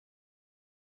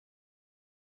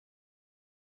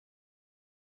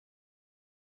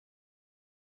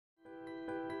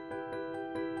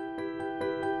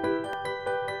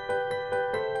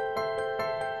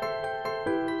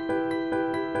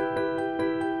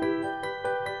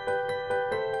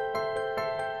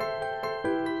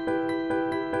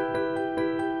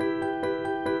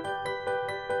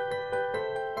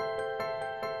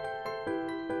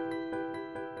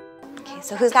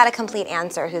so who's got a complete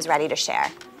answer? Who's ready to share?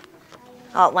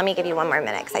 Oh, let me give you one more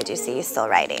minute because I do see you still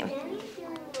writing.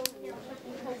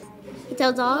 He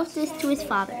tells all of this to his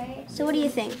father. So what do you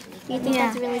think? Do you think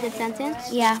that's a really good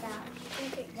sentence? Yeah.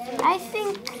 I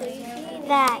think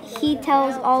that he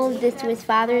tells all of this to his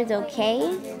father is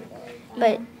okay,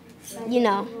 but, you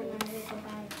know.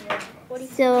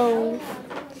 So,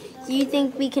 do you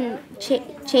think we can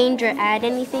change or add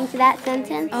anything to that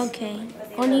sentence? Okay.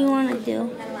 What do you want to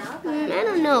do? I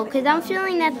don't know, because I'm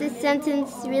feeling that this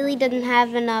sentence really doesn't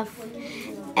have enough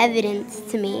evidence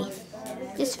to me.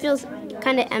 Just feels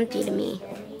kind of empty to me.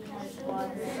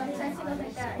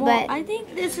 Well, I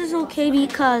think this is okay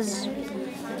because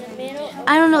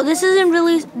I don't know. This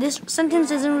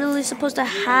sentence isn't really supposed to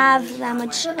have that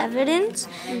much evidence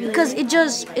because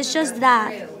it's just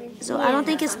that. So I don't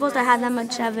think it's supposed to have that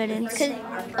much evidence. Because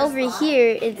over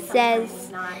here it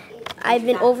says, I've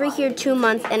been over here 2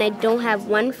 months and I don't have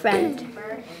one friend.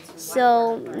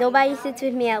 So nobody sits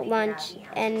with me at lunch,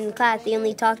 and in class they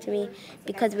only talk to me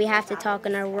because we have to talk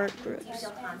in our work groups.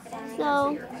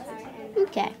 So,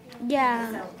 okay.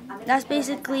 Yeah, that's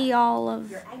basically all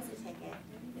of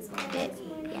it.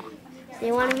 Yeah. So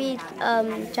you want to read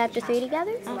chapter 3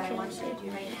 together? Okay.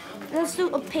 Let's do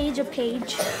a page. You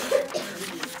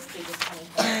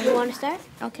want to start?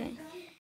 Okay.